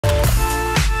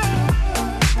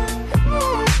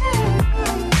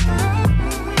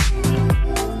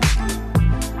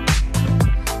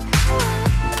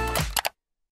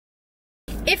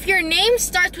your name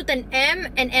starts with an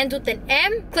M and ends with an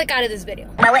M, click out of this video.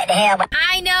 No, what the hell?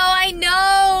 I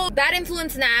know. Bad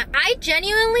influence, Nat. I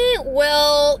genuinely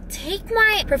will take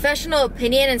my professional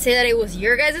opinion and say that it was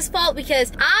your guys' fault,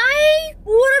 because I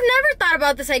would have never thought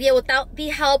about this idea without the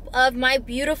help of my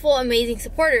beautiful, amazing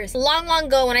supporters. Long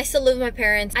ago, when I still lived with my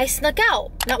parents, I snuck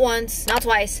out. Not once, not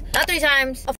twice, not 3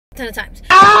 times, a ton of times.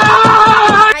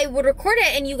 I would record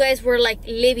it and you guys were like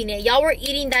living it. Y'all were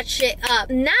eating that shit up.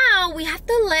 Now we have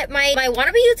to let my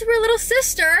wannabe YouTuber little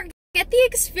sister get the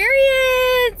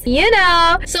experience, you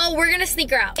know. So we're gonna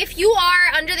sneak her out. If you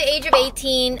are under the age of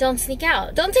 18, don't sneak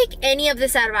out. Don't take any of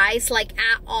this advice, like,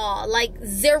 at all. Like,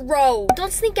 0.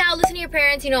 Don't sneak out, listen to your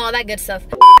parents, you know, all that good stuff.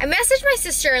 I messaged my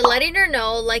sister letting her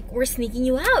know, like, we're sneaking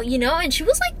you out, you know, and she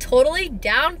was like totally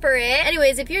down for it.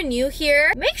 Anyways, if you're new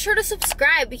here, make sure to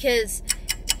subscribe, because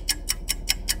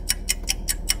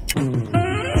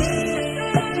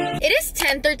it is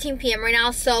 10:13 p.m. right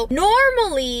now, so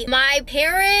normally my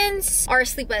parents are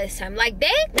asleep by this time. Like,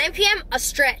 9 p.m. a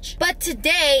stretch. But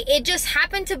today, it just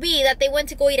happened to be that they went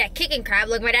to go eat at Kick and Crab.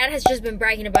 Like, my dad has just been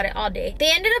bragging about it all day. They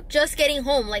ended up just getting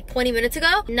home like 20 minutes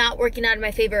ago. Not working out in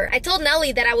my favor. I told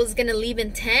Nelly that I was gonna leave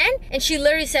in 10, and she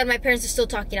literally said my parents are still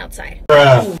talking outside.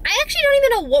 I actually don't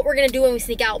even know what we're gonna do when we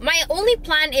sneak out. My only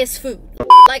plan is food.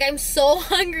 Like, I'm so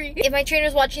hungry. If my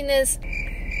trainer's watching this,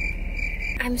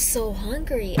 I'm so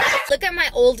hungry. Look at my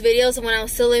old videos of when I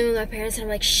was still living with my parents, and I'm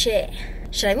like, shit,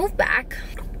 should I move back?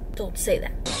 Don't say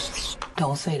that.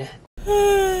 Don't say that.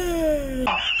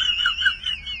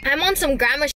 I'm on some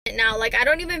grandma shit now. Like, I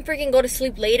don't even freaking go to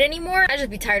sleep late anymore. I just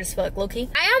be tired as fuck,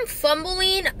 low-key. I am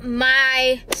fumbling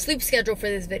my sleep schedule for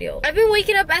this video. I've been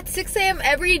waking up at 6 a.m.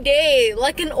 every day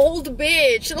like an old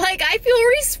bitch. Like, I feel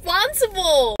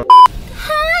responsible.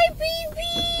 Hi,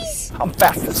 babies. I'm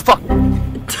fast as fuck.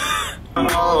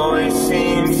 Always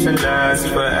seems to last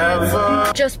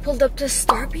forever. Just pulled up to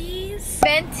Starbucks.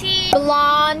 Venti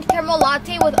blonde caramel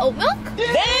latte with oat milk.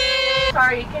 Damn!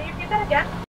 Sorry, can you repeat that again?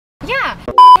 Yeah.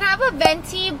 Can I have a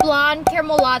venti blonde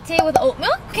caramel latte with oat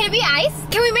milk? Can it be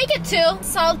iced? Can we make it 2?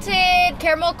 Salted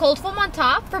caramel cold foam on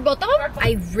top for both of them?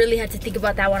 I really had to think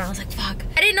about that one. I was like, fuck.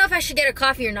 I didn't know if I should get a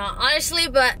coffee or not, honestly,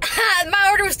 but my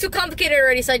order was too complicated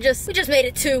already, so we just made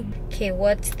it 2. Okay,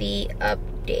 what's the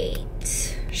update?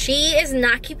 She is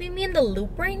not keeping me in the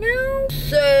loop right now.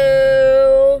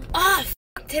 So, oh,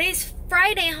 fuck, today's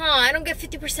Friday, huh? I don't get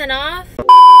 50% off.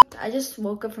 I just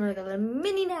woke up from like a little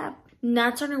mini nap.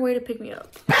 Nat's on her way to pick me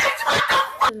up.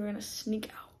 So we're gonna sneak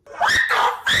out.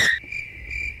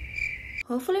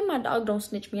 Hopefully my dog don't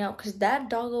snitch me out, because that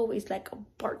dog always like a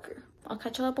barker. I'll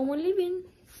catch y'all up when we're leaving.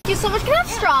 Thank you so much. Can I have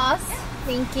straws?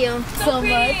 Thank you so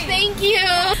much. Thank you.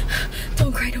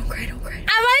 Don't cry, don't cry, don't cry. Am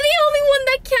I the only one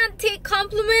that can't take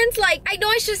compliments? Like, I know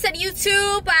I should have said you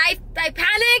too, but I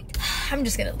panicked. I'm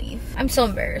just gonna leave. I'm so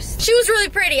embarrassed. She was really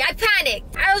pretty. I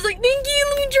panicked. I was like, thank you,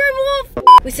 let me drive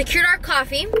off. We secured our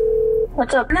coffee.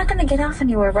 What's up? I'm not gonna get off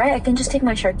anywhere, right? I can just take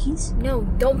my Sharkies. No,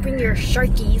 don't bring your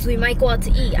Sharkies. We might go out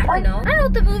to eat. I don't know. I don't know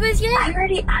what the move is yet. I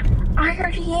already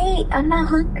ate. I'm not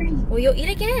hungry. Well, you'll eat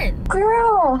again.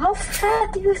 Girl, how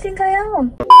fat do you think I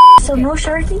am? So no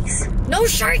Sharkies? No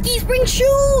Sharkies, bring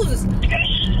shoes.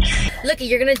 Looky,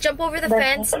 you're gonna jump over the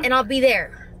fence and I'll be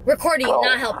there. Recording you,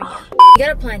 not helping you. You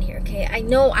got a plan here, okay? I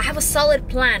know, I have a solid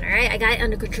plan, alright? I got it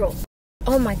under control.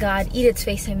 Oh my god, Edith's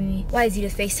FaceTiming me. Why is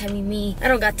Edith FaceTiming me? I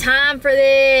don't got time for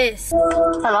this.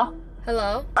 Hello?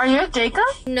 Hello? Are you Jacob?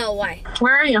 No, why?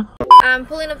 Where are you? I'm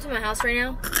pulling up to my house right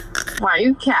now. Why are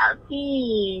you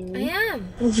capping? I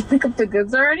am. Did you pick up the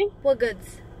goods already? What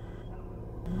goods?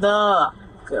 The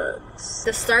goods.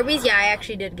 The Starbucks? Yeah, I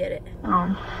actually did get it.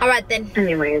 Oh. Alright then.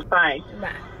 Anyways, bye.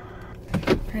 Bye.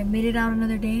 I made it out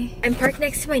another day. I'm parked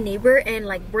next to my neighbor and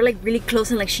like we're like really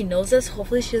close and like she knows us.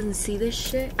 Hopefully she doesn't see this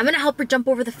shit. I'm gonna help her jump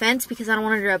over the fence because I don't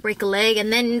want her to break a leg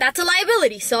and then that's a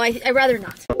liability, so I'd rather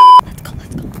not. Let's go,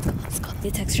 let's go, let's go, let's go.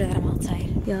 You text her that I'm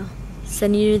outside. Yeah.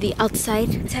 Send you the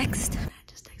outside text.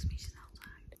 Just text me she's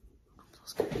outside. I'm so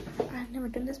scared. I've never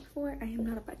done this before. I am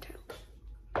not a bad child.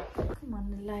 Come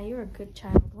on, Nila, you're a good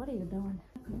child. What are you doing?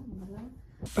 Come on, Nila.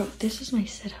 Bro, this is my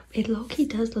setup. It low-key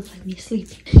does look like me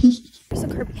sleeping. There's a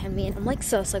car behind me and I'm like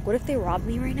sus. Like, what if they rob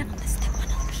me right now? Let's step on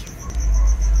up here.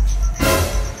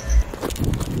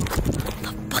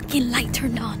 The fucking light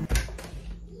turned on.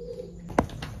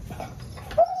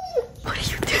 What are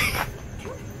you doing?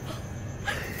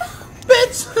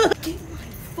 Bitch! Get my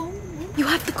phone. You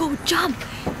have to go jump.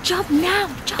 Jump now.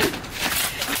 Jump.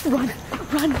 Run.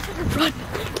 Run. Run.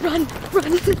 Run.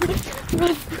 Run. Run.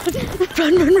 Run,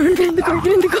 in the car,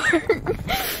 get in the car.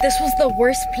 This was the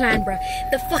worst plan, bro.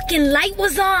 The fucking light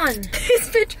was on. This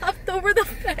bitch hopped over the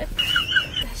fence.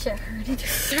 That shit hurt.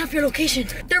 Turn off your location.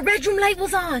 Their bedroom light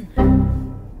was on.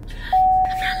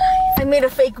 I made a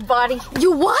fake body.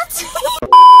 You what?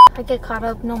 I get caught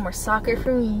up. No more soccer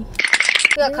for me.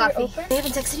 We got coffee. They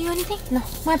haven't texted you anything? No.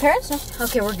 My parents? No.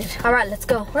 Okay, we're good. All right, let's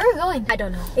go. Where are we going? I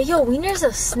don't know. Hey, yo, Wiener's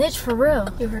a snitch for real.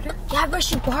 You heard her? Yeah, but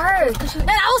she barked. And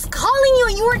I was calling you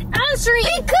and you weren't answering.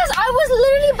 Because I was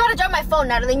literally about to drop my phone,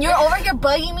 Natalie. And you're over here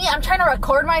bugging me. I'm trying to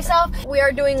record myself. We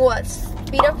are doing what?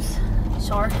 Speed ups?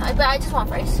 Sure. I just want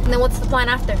fries. And then what's the plan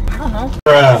after? I don't know.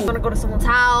 Do you want to go to someone's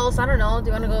house? I don't know. Do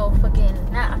you want to go fucking...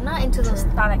 Nah, I'm not into those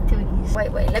thought activities.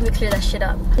 Wait. Let me clear that shit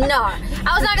up. No. I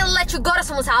was not going to let you go to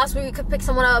someone's house where you could pick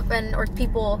someone up and... Or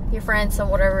people, your friends, or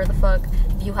whatever the fuck.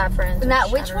 If you have friends. Now,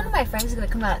 which one of my friends is going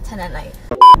to come out at 10 at night?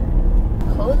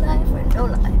 Cold life or no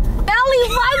life? Ellie,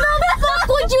 why the fuck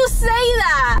would you say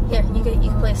that? Here, you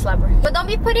can play slapper. But don't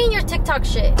be putting your TikTok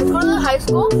shit. Go to the high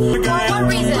school? For what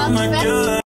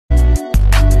reason?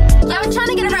 Yeah, I'm trying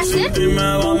to get arrested.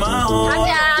 Calm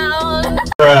down.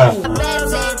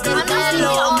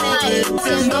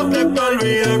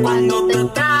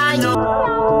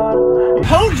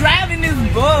 Who's driving this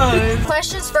bus?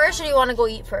 Questions first, or do you want to go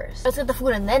eat first? Let's get the food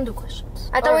and then do questions.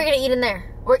 I thought we were gonna eat in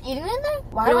there. We're eating in there?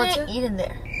 Why do we eat in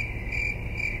there?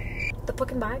 The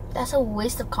fucking bag? That's a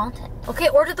waste of content. Okay,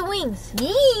 order the wings.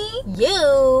 Me?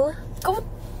 You? Go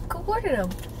order them.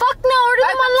 Fuck no, order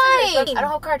them online. I don't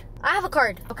have a card. I have a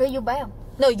card. Okay, you buy them.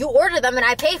 No, you order them and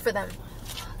I pay for them.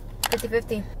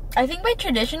 50-50. I think by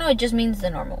traditional, it just means the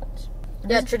normal ones.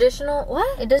 Yeah, traditional.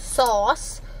 What? It does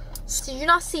sauce. Did you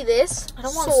not see this? I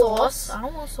don't want sauce. I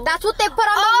don't want sauce. That's what they put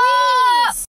on the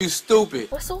wings. You stupid.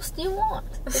 What sauce do you want?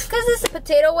 It's because it's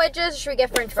potato wedges. Or should we get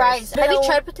French fries? Have you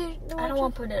tried potato wedges? I don't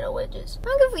want potato wedges.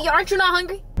 Aren't you not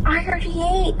hungry? I already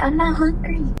ate. I'm not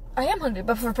hungry. I am hungry,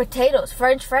 but for potatoes,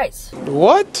 French fries.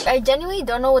 What? I genuinely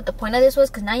don't know what the point of this was,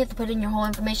 because now you have to put in your whole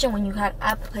information when you had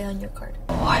Apple Pay on your card.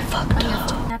 Oh, I fucked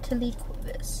up.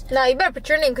 nathalycuevas. No, you better put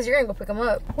your name, because you're going to go pick them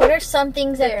up. What are some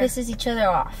things that pisses each other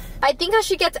off? I think how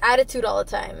she gets attitude all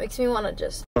the time. Makes me want to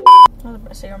just... I was about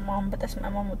to say your mom, but that's my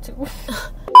mom too.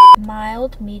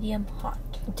 Mild, medium, hot.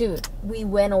 Dude, we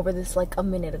went over this like a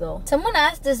minute ago. Someone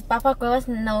asked, does Papa Cuevas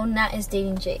know Nat is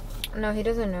dating Jake? No, he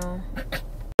doesn't know.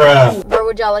 Where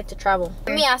would y'all like to travel?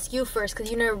 Let me ask you first,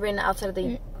 because you've never been outside of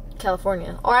the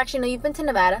California. Or actually, no, you've been to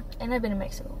Nevada. And I've been to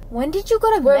Mexico. When did you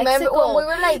go to Mexico? When we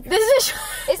were like... This is...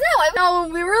 Isn't that... No,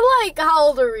 we were like... How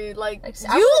old are we? Like...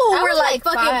 You were like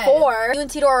fucking 4. You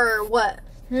and Tito are what?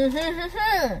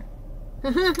 5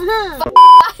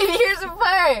 years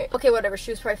apart. Okay, whatever.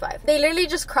 She was probably 5. They literally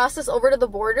just crossed us over to the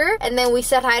border, and then we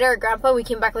said hi to our grandpa. We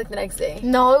came back like the next day.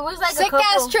 No, it was like sick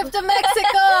ass trip to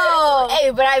Mexico.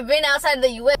 Hey, but I've been outside the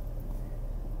U.S.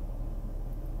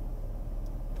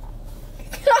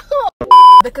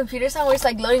 The computer sound where it's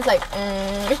like loading, it's like.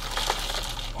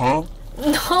 Huh?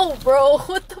 No, bro.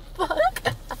 What the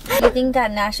fuck? You think that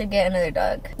Nash should get another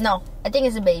dog? No, I think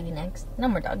it's a baby next. No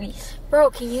more doggies.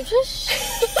 Bro, can you just...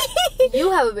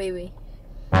 You have a baby.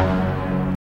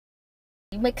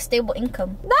 You make stable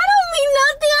income. That don't mean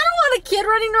nothing. I don't want a kid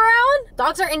running around.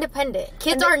 Dogs are independent.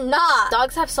 Kids are not.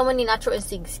 Dogs have so many natural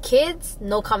instincts. Kids,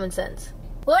 no common sense.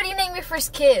 What do you name your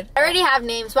first kid? I already have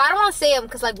names, but I don't want to say them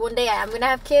because like one day I am going to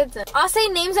have kids. I'll say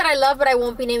names that I love, but I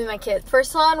won't be naming my kids.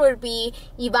 First one would be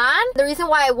Ivan. The reason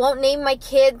why I won't name my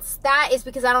kids that is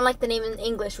because I don't like the name in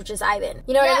English, which is Ivan.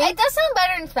 You know what I mean? It does sound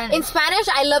better in Spanish. In Spanish,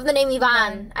 I love the name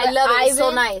Ivan. I love it. It's so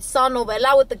nice. Saw a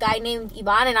novela with the guy named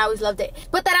Ivan and I always loved it.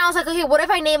 But then I was like, okay, what if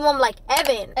I name him like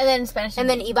Evan? And then in Spanish. And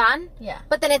then Ivan? Yeah.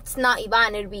 But then it's not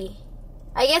Ivan, it'd be...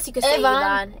 I guess you could say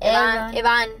Ivan.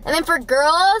 And then for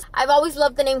girls, I've always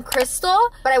loved the name Crystal,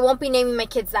 but I won't be naming my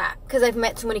kids that because I've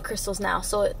met too many Crystals now.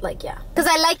 So, like, yeah. Because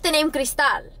I like the name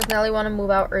Cristal. Nelly want to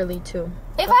move out early, too.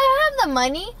 If I have the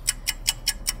money...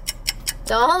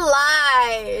 Don't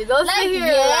lie. Don't say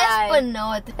yes, but no.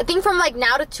 I think from like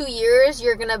now to 2 years,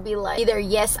 you're gonna be like either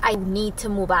yes, I need to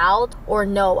move out, or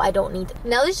no, I don't need to.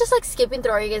 Nelly's just like skipping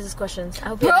through all you guys' questions. I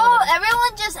hope bro,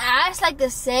 everyone just asked like the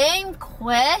same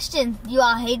question. You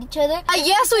all hate each other?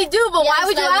 Yes, we do, but yes, why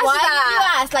would you ask that? Why would you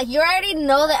ask? Like you already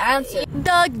know the answer.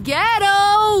 The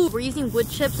ghetto. We're using wood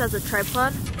chips as a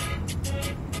tripod.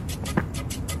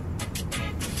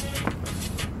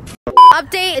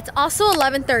 Update, it's also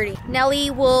 11:30. Nelly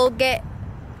will get...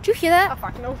 Did you hear that? Oh,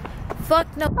 fuck no.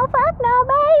 Fuck no. Oh, fuck no,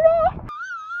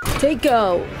 baby. Take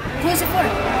go. Who is it for?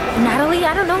 Natalie?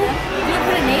 I don't know. You don't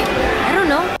put a name? I don't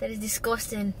know. That is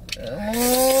disgusting.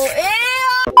 Oh,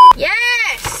 ew.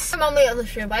 Yes! I'm on the other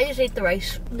shrimp. I just ate the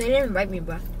rice. They didn't invite me,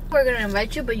 bro. We're gonna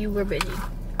invite you, but you were busy.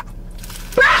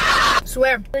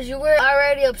 Swear. Because you were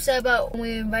already upset about when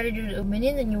we invited you to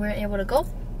Minions and you weren't able to go.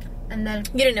 And then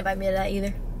you didn't invite me to that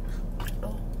either.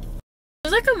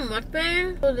 It's like a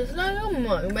mukbang. Oh, this is like a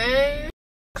mukbang.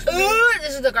 Ooh,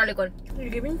 this is the garlic one.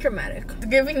 You're giving dramatic. You're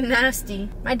giving nasty.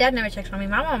 My dad never checks on me.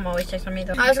 My mom always checks on me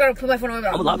though. I just gotta put my phone away.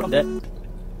 I'm alive, but I'm dead.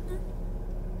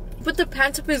 Put the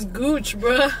pants up his gooch,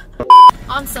 bruh.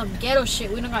 On some ghetto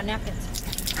shit. We don't got napkins.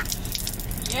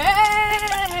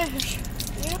 Yes!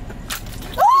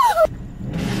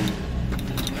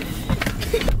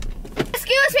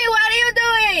 Excuse me, what are you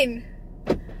doing?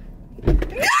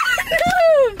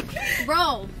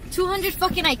 Bro, 200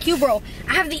 fucking IQ, bro.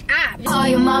 I have the app. Call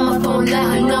your mama phone, let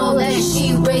her know that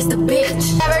she raised a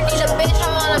bitch. Never need a bitch,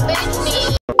 I'm on a bitch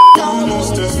need.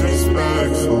 Almost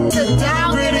disrespectful. Sit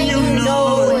down, and you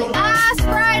know it. Last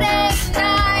Friday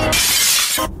night.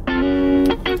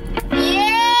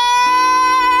 Yeah!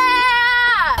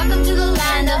 Welcome to the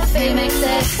land of fame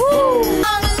excess. Woo!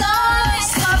 I'm alive,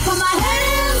 start put my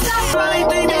hands up. Probably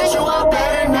think that you are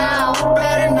better now,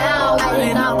 better now. I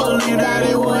did not believe that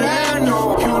it would end.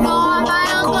 No, you know my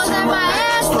uncles and my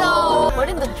aunts though. What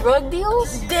in the drug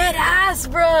deals? Dead ass,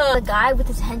 bro. The guy with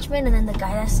his henchman and then the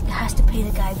guy that has to pay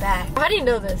the guy back. How do you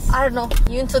know this? I don't know.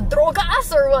 You into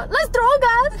drogas or what? Let's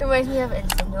drogas. It reminds me of El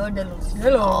Señor de los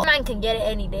Cielos. Man can get it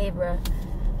any day, bro.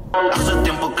 Hace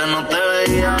tiempo que no te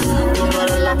veía. Tú no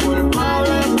eres la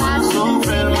culpable.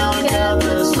 Sufrir, no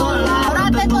quédate sola. Ahora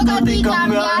te toca a ti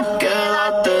cambiar.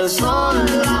 Quédate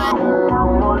sola.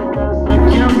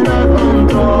 ¿Quién te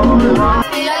controla?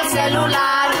 Mira el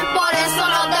celular, por eso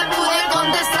no te pude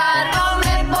contestar. No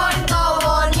me porto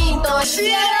bonito.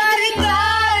 Quisiera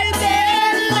gritarte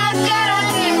en la cara,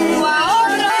 tengo a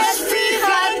otros,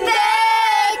 fíjate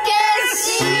que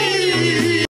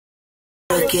sí.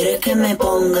 Quiere que me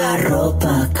ponga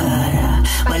ropa cara,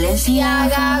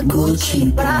 Valenciaga,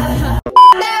 Gucci, Prada.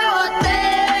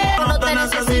 No te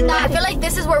necesita. I feel like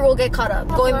this is where we'll get caught up.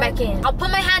 Going back in. I'll put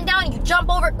my hand down, you jump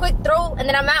over, quick throw, and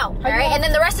then I'm out. Alright? And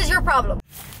then the rest is your problem.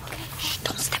 Okay, shh,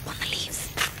 don't step on the leaves.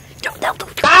 Don't.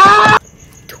 Ah!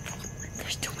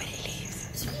 There's too many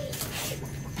leaves.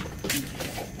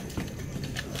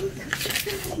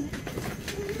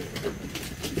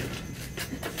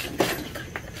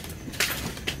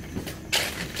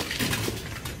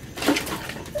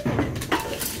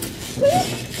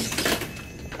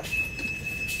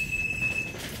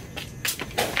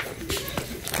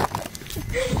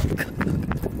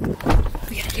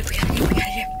 We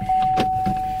gotta get.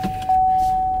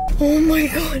 Oh my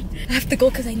god. I have to go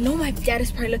because I know my dad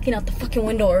is probably looking out the fucking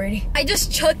window already. I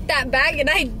just chucked that bag and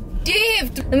I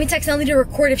dipped. Let me text Nelly to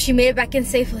record if she made it back in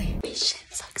safely. Mission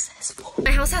successful.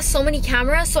 My house has so many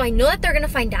cameras, so I know that they're gonna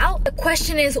find out. The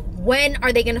question is, when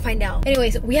are they gonna find out?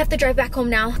 Anyways, we have to drive back home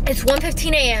now. It's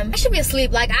 1:15 a.m. I should be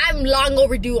asleep. Like, I'm long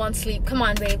overdue on sleep. Come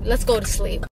on, babe. Let's go to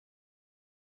sleep.